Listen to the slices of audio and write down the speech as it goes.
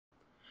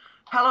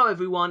Hello,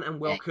 everyone, and Yeah.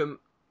 welcome.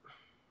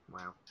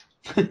 Wow.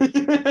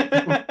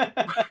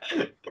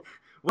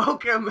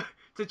 Welcome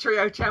to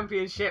Trio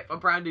Championship, a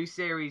brand new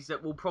series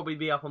that will probably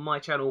be up on my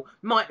channel.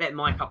 Might let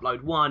Mike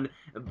upload one,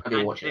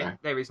 and watch it,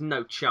 there is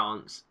no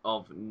chance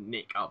of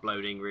Nick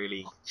uploading,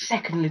 really.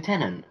 Second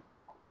lieutenant.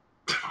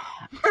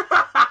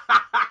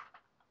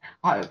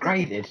 I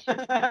upgraded.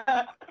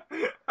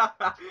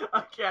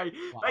 Okay,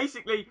 Wow.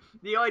 basically,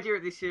 the idea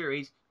of this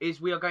series is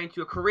we are going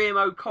to a career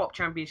mode co-op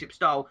championship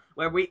style,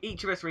 where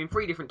each of us are in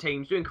 3 different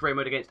teams doing career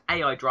mode against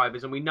AI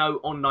drivers, and we know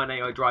online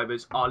AI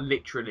drivers are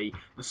literally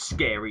the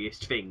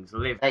scariest things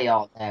living. They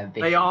are. They're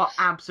vicious. They are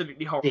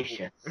absolutely horrible,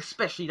 Vicious.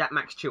 especially that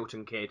Max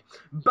Chilton kid.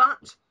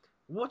 But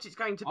what it's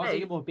going to I was be,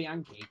 thinking more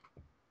Bianchi.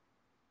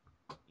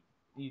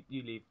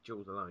 you leave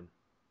Jules alone.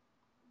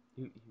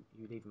 You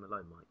leave him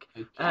alone,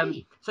 Mike.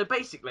 Okay. So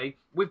basically,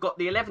 we've got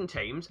the 11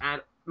 teams,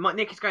 and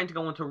Nick is going to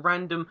go onto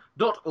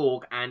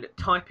random.org and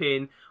type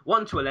in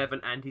 1 to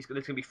 11, and there's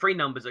going to be 3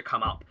 numbers that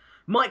come up.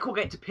 Mike will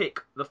get to pick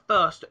the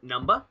first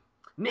number.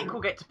 Nick will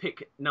get to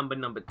pick number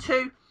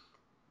 2.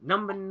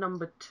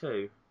 Number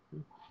 2.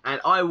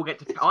 And I will get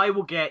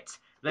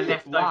the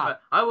leftover. Wow.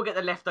 I will get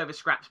the leftover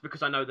scraps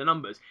because I know the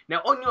numbers.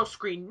 Now on your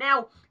screen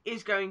now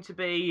is going to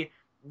be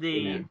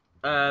the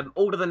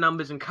all of the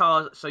numbers and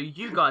cars, so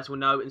you guys will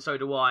know, and so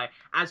do I,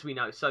 as we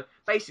know. So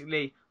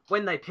basically,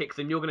 when they pick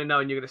them, you're going to know,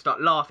 and you're going to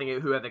start laughing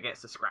at whoever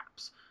gets the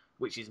scraps,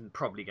 which is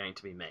probably going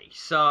to be me.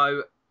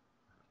 So,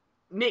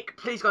 Nick,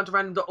 please go onto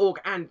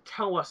random.org and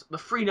tell us the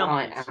 3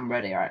 numbers. I am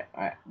ready. All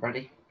right.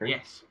 Ready? 3,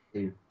 Yes.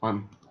 2,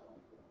 1.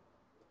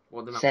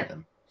 What are the numbers?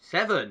 7,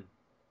 7,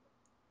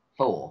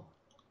 4,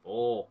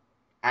 4,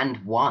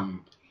 and 1.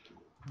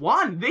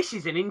 1. This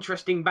is an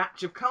interesting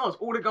batch of cars.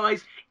 All the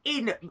guys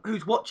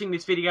who's watching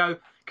this video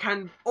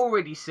can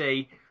already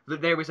see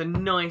that there is a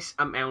nice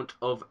amount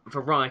of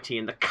variety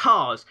in the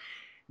cars.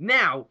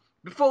 Now,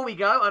 before we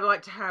go, I'd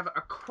like to have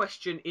a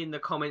question in the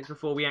comments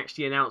before we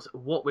actually announce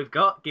what we've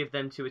got. Give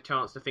them a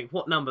chance to think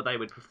what number they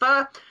would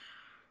prefer.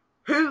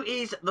 Who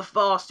is the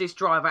fastest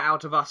driver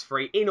out of us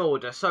 3 in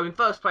order? So in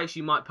first place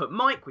you might put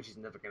Mike, which is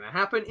never going to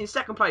happen. In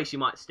second place you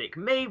might stick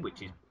me,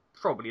 which is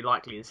probably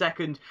likely in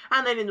second,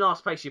 and then in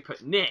last place you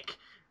put Nick,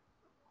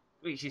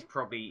 which is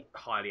probably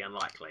highly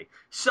unlikely.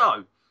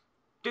 So,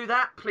 do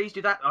that, please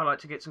do that. I'd like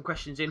to get some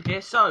questions in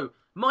here. So,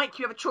 Mike,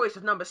 you have a choice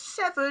of number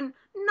 7,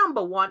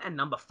 number 1, and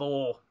number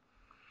 4.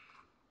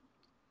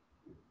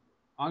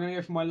 I'm going to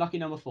go for my lucky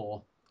number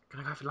 4.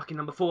 Gonna go for lucky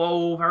number 4.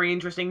 Oh, very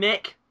interesting,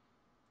 Nick.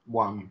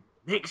 1.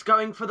 Nick's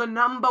going for the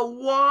number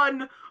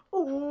 1.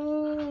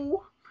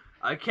 Ooh.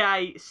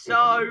 Okay,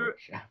 so,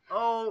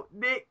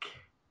 Nick,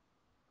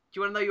 do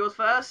you want to know yours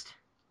first?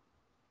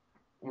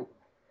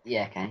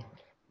 Yeah, okay.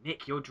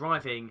 Nick, you're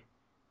driving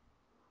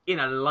in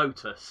a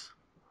Lotus.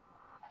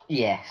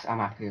 Yes, I'm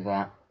happy with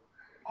that.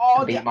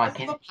 Oh, beat the Mike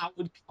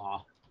overpowered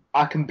car.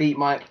 I can beat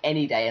Mike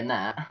any day in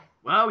that.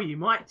 Well, you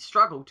might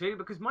struggle to,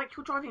 because Mike,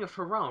 you're driving a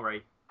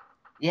Ferrari.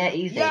 Yeah,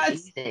 easy.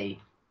 Yes!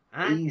 Easy.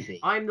 And Easy.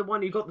 I'm the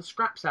one who got the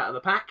scraps out of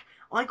the pack.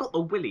 I got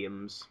the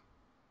Williams.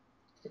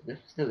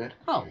 Still good.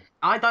 Oh.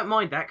 I don't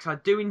mind that, because I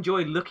do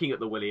enjoy looking at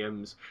the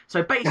Williams.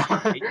 So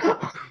basically,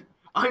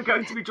 I'm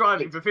going to be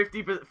driving for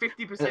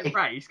 50%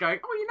 race, going,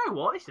 oh, you know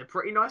what? This is a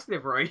pretty nice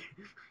livery.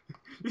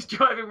 Just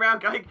driving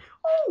around going,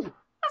 oh,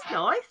 that's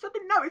nice. I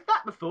didn't notice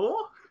that before.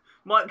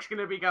 Mike's going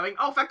to be going,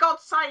 oh, for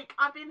God's sake,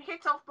 I've been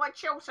hit off by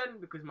Chilton,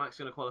 because Mike's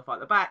going to qualify at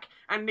the back.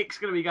 And Nick's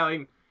going to be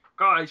going,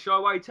 guys,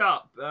 shall I wait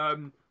up?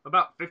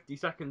 About 50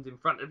 seconds in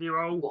front of you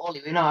all. Well,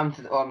 Ollie, you know what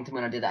happened to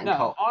when I did that in No,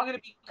 COP? I'm going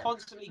to be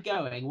constantly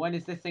going, when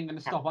is this thing going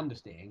to stop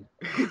understeering?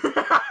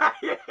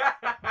 Yeah.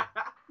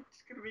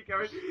 It's going to be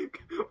going,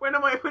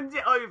 when's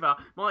it over?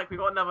 Mike, we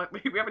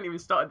haven't even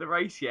started the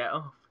race yet.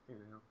 Oh,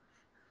 fucking hell.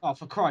 Oh,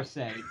 for Christ's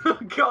sake. For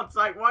God's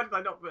sake, why did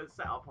I not put a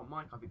setup on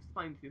Mike? I've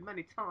explained to you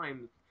many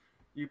times.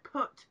 You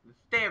put the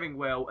steering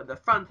wheel at the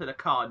front of the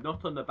car,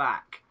 not on the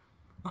back.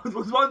 I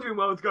was wondering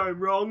where I was going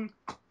wrong.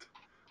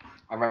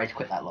 I'm ready to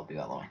quit that lobby,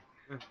 by the way.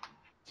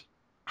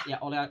 Yeah,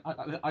 Ollie,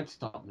 I'd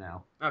stop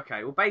now.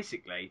 Okay, well,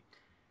 basically,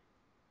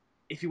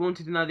 if you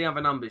wanted to know the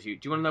other numbers, do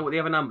you want to know what the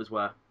other numbers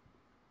were?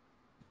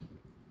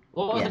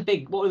 What were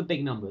the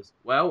big numbers?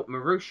 Well,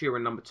 Marussia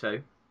in number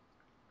 2.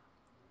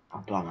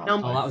 I'm blind.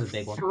 Number that was a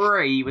big one.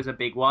 3 was a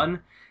big one.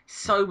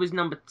 So was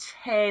number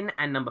 10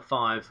 and number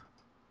 5.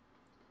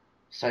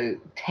 So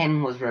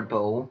 10 was Red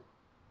Bull.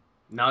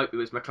 No, it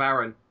was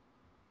McLaren.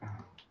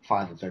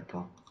 5 was Red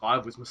Bull.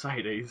 5 was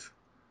Mercedes.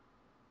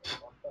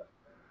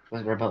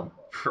 Was Red Bull?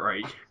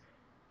 3.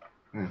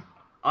 Hmm.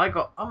 I'm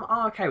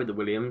okay with the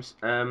Williams.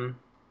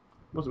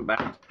 Wasn't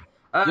bad.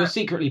 You're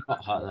secretly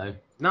hot though.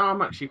 No,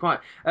 I'm actually quite.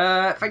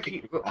 Thank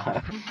you.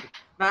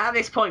 Now, at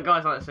this point,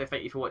 guys, I'd like to say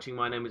thank you for watching.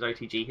 My name was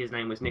OTG. His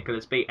name was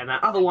Nicholas B. And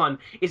that other one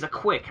is a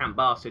quick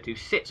bastard who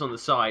sits on the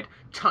side,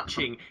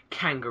 touching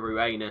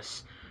kangaroo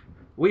anus.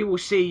 We will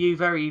see you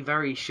very,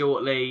 very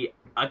shortly.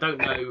 I don't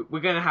know. We're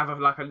going to have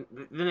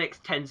the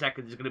next 10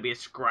 seconds is going to be a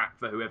scrap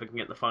for whoever can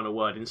get the final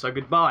word in. So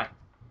goodbye.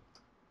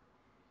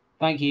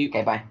 Thank you.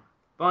 Okay, bye.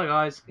 Bye,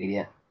 guys.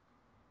 Idiot.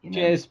 You know.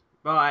 Cheers.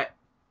 Bye.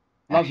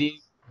 Love you.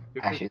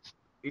 Ashes.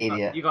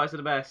 Idiot. You guys are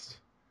the best.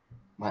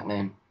 Mike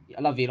Noon.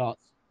 I love you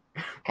lots.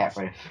 Cat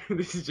Breath.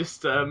 This is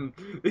just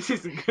this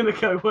isn't gonna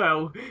go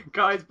well,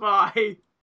 guys. Bye.